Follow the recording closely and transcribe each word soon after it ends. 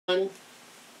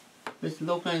with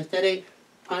local anesthetic,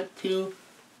 part 2,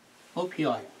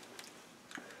 opioid.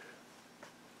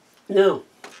 Now,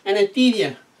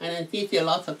 anesthesia,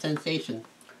 loss of sensation.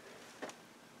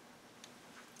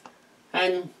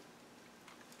 And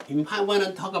you might want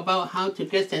to talk about how to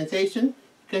get sensation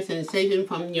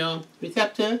from your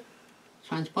receptor,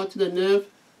 transport to the nerve,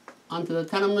 onto the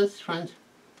thalamus,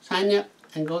 synapse,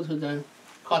 and go to the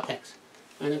cortex.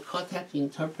 And the cortex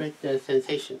interprets the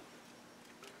sensation.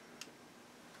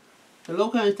 The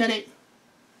local anesthetic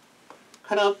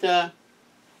cut off the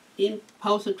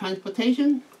impulse of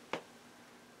transportation,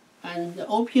 and the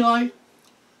opioid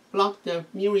block the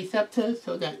mu receptor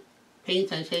so that pain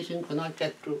sensation cannot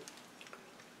get through.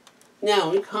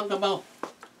 Now we talk about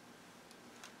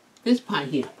this part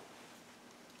here.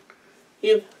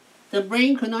 If the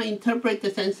brain cannot interpret the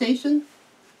sensation,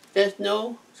 there's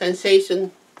no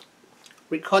sensation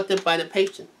recorded by the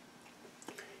patient.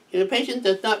 If the patient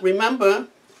does not remember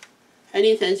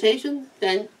any sensation,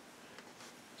 then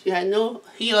he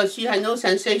or she has no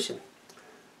sensation.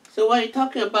 So what you're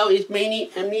talking about is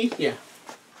mainly amnesia.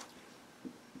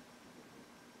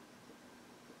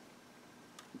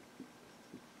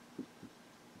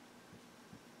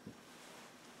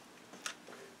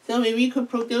 So if we could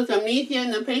produce amnesia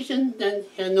in the patient, then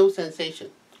he has no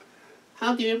sensation.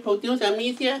 How do you produce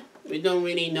amnesia? We don't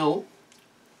really know,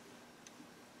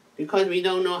 because we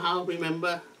don't know how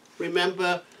to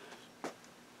remember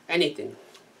anything.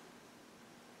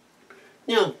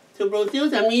 Now, to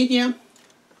produce amnesia,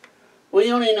 we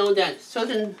only know that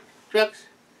certain drugs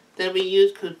that we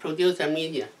use could produce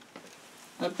amnesia.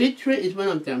 Barbiturate is one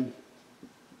of them.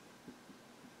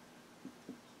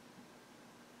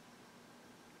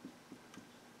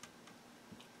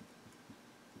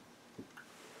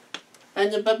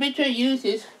 And the barbiturate used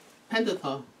is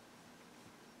pentothal.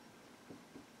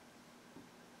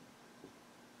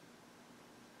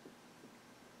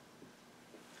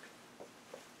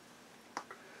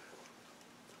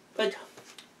 But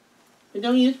we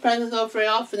don't use pentothal very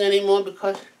often anymore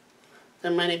because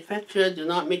the manufacturers do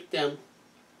not make them,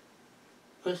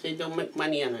 because they don't make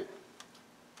money on it.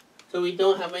 So we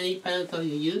don't have any pentothal to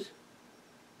use.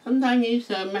 Sometimes we use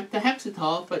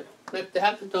methotrexate, but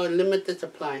methotrexate limited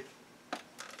supply.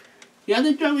 The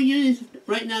other drug we use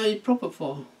right now is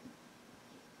propofol.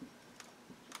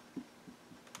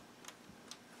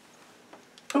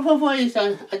 Propofol is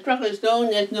a drug on its own.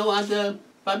 There's no other.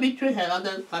 Barbiturate has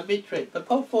other barbiturate, but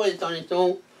propofol is on its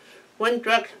own. One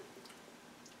drug.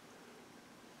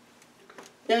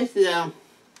 There's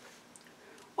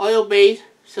oil-based,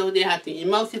 so they have to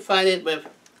emulsify it with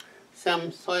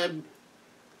some soy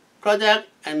product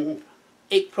and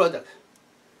egg products,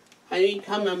 and it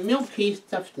becomes a milky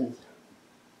substance.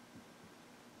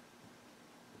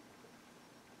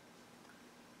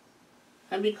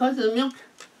 And because of the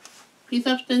milky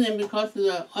substance and because of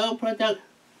the oil product,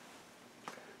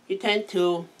 it tends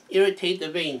to irritate the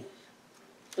veins.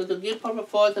 So to give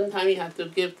propofol, sometimes you have to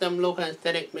give some local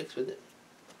anesthetic mixed with it.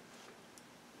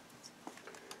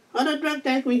 Other drugs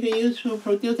that we can use to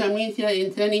produce amnesia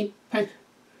is any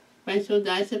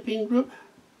benzodiazepine group.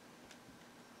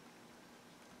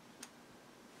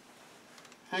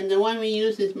 And the one we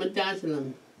use is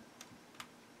midazolam.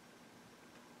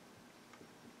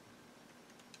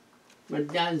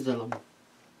 Midazolam.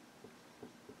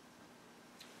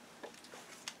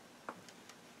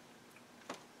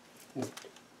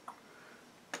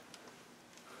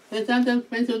 There's other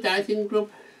benzodiazepine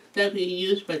group that we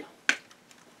use, but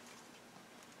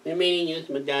we mainly use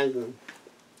midazolam.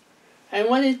 And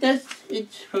what it does,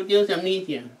 it produces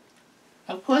amnesia.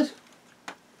 Of course,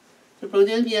 the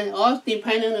produce is all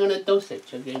dependent on the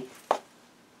dosage again.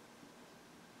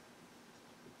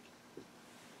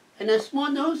 And a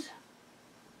small dose,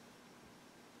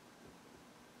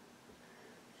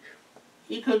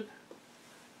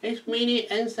 it's mainly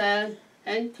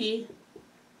anti-anxiety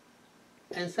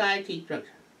drugs.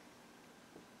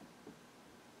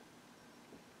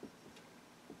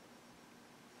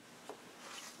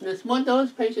 In a small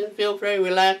dose, patients feel very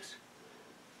relaxed,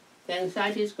 the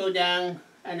anxieties go down,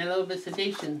 and a little bit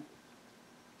sedation.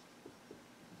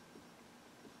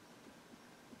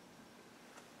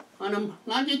 On a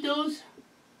larger dose,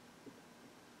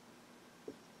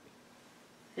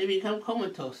 they become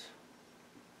comatose.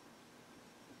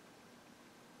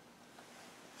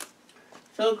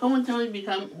 So comatose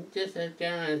become just a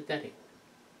general anesthetic.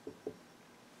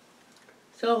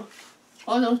 So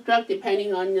all those drugs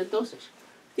depending on the dosage.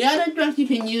 The other drugs you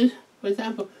can use, for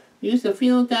example, use the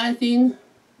phenodiazine,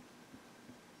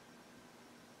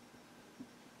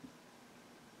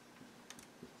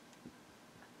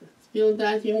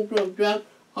 group of drug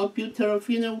or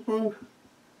butyrophenol group.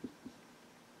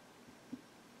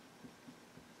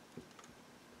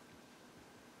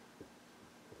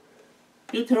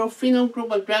 Butyrophenol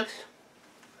group of drugs,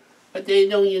 but they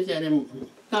don't use it anymore.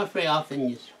 Not very often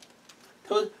used.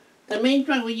 So the main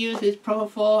drug we use is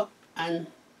propofol and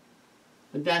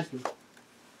bedazzler.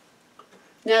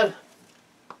 Now,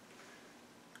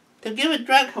 to give a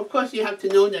drug, of course, you have to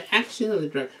know the action of the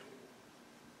drug.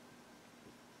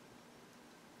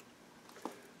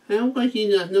 And of course, you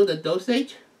know the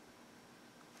dosage.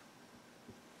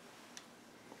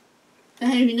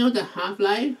 Then you know the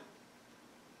half-life.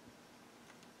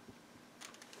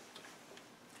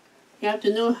 You have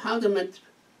to know how the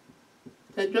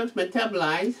drugs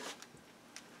metabolize,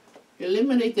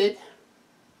 eliminate it,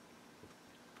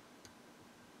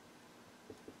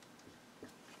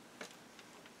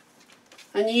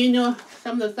 and you know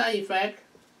some of the side effects.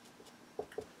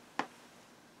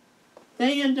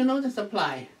 Then you have to know the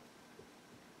supply.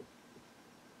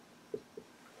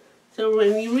 So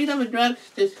when you read about drugs,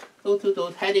 just go to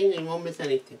those headings and you won't miss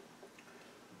anything.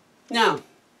 Now,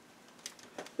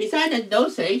 besides the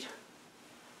dosage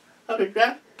of the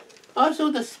drug,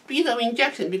 also the speed of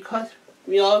injection, because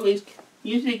we always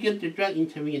usually give the drug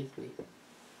intravenously.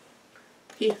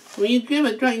 See, when you give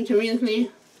a drug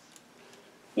intravenously,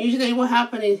 usually what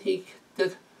happens is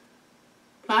the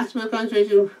plasma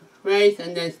concentration rises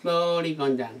and then slowly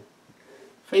gone down.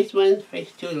 Phase 1,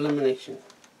 phase 2 elimination.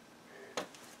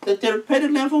 The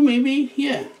therapeutic level may be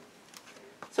here.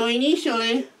 So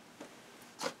initially,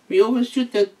 we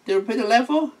overshoot the therapeutic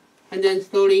level and then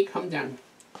slowly come down.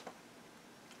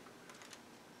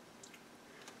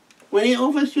 When you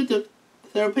overshoot the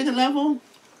therapeutic level,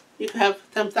 you have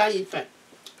some side effect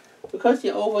because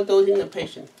you're overdosing the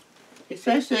patient.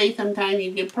 Especially sometimes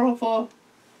you give propofol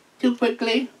too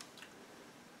quickly,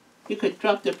 you could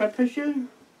drop the blood pressure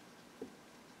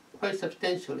quite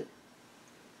substantially.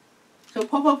 So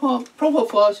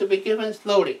propofol should be given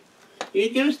slowly. If you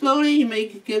give it slowly, you may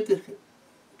get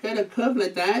a curve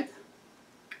like that.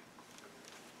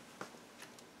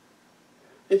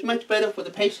 It's much better for the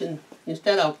patient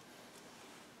instead of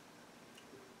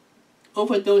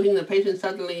overdosing the patient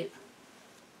suddenly.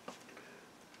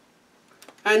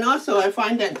 And also I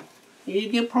find that if you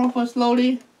give propofol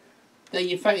slowly, the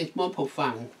effect is more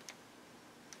profound.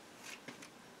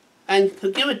 And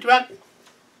to give a drug,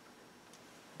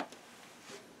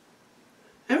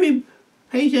 every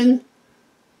patient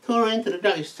tolerance to the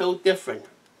drug is so different.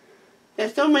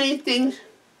 There's so many things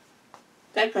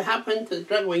that could happen to the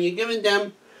drug when you're giving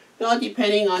them, all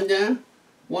depending on the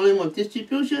volume of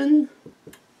distribution.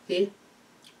 See?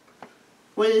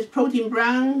 When it's protein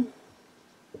bound,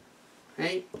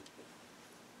 right?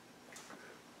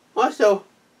 Also,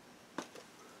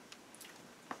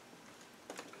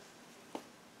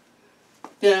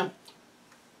 the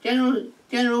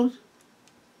general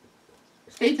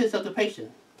status of the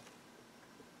patient.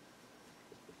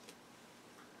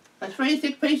 A very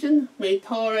sick patient may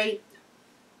tolerate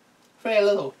very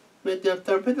little, but the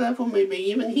therapeutic level may be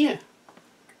even here.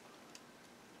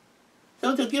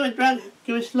 So to give a drug,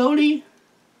 give it slowly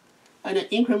and an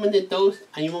incremented dose,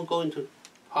 and you won't go into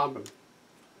problem.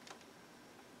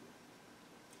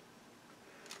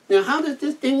 Now, how does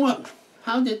this thing work?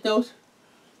 How did those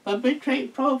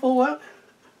barbiturate propofol work?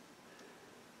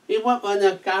 It works on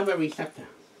the GABA receptor.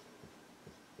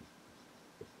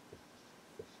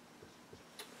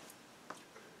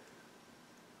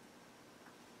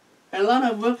 A lot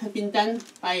of work has been done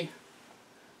by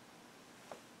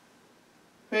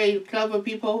very clever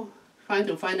people trying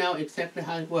to find out exactly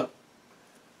how it works.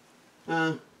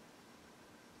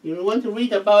 You want to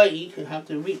read about it, you have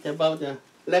to read about the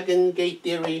ligand gate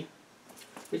theory,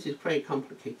 which is pretty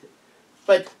complicated.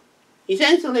 But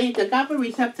essentially, the GABA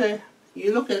receptor,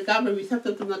 you look at the GABA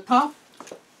receptor from the top.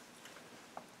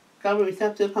 GABA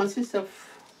receptor consists of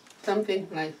something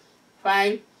like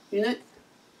 5 units.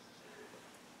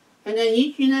 And then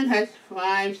each unit has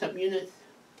 5 subunits.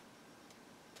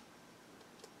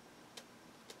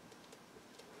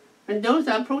 And those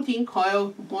are protein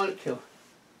coil molecules.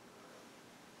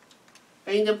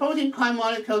 And in the protein coil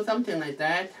molecule, something like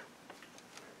that,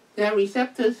 there are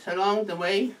receptors along the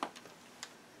way,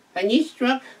 and each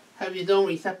drug has its own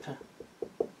receptor.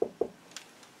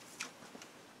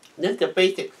 That's the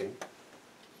basic thing.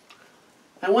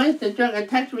 And once the drug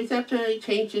attacks receptor, it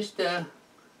changes the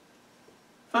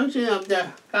function of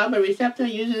the GABA receptor.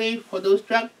 Usually for those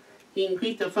drugs, it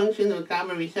increases the function of the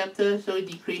GABA receptor, so it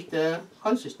decreases the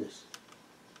consciousness.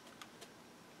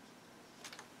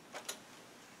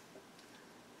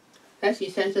 That's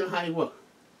essentially how it works.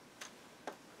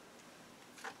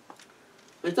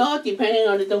 It's all depending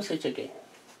on the dosage again.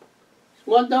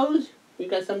 Small dose, you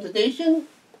get some sedation.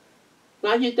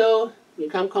 Larger dose,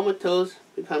 become comatose,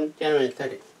 become general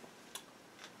anesthetic.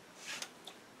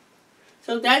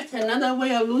 So that's another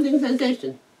way of losing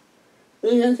sensation.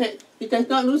 It does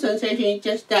not lose sensation, it's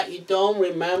just that you don't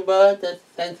remember the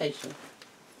sensation.